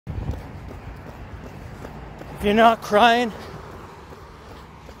If you're not crying,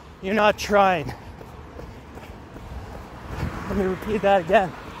 you're not trying. Let me repeat that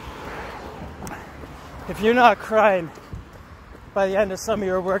again. If you're not crying by the end of some of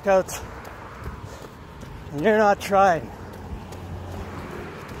your workouts, you're not trying.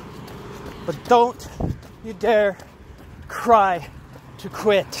 But don't you dare cry to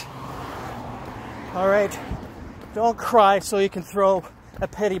quit. Alright? Don't cry so you can throw a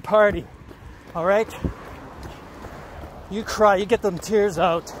pity party. Alright? You cry, you get them tears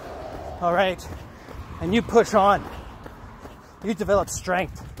out. Alright? And you push on. You develop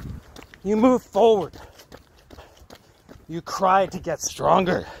strength. You move forward. You cry to get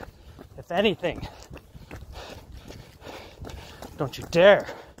stronger. If anything, don't you dare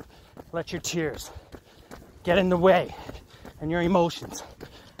let your tears get in the way and your emotions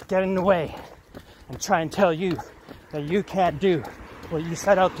get in the way and try and tell you that you can't do what you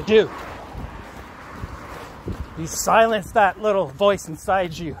set out to do. You silence that little voice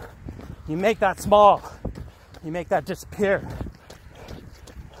inside you. You make that small. You make that disappear.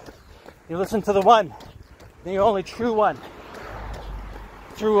 You listen to the one, the only true one,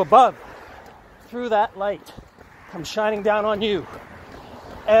 through above, through that light, comes shining down on you.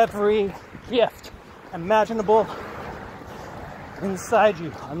 Every gift imaginable inside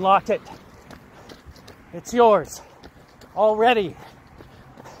you. Unlock it. It's yours already.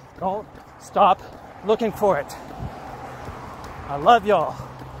 Don't stop looking for it. I love y'all.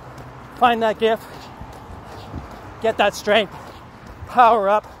 Find that gift. Get that strength. Power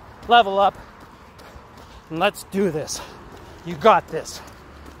up. Level up. And let's do this. You got this.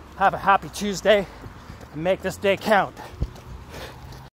 Have a happy Tuesday and make this day count.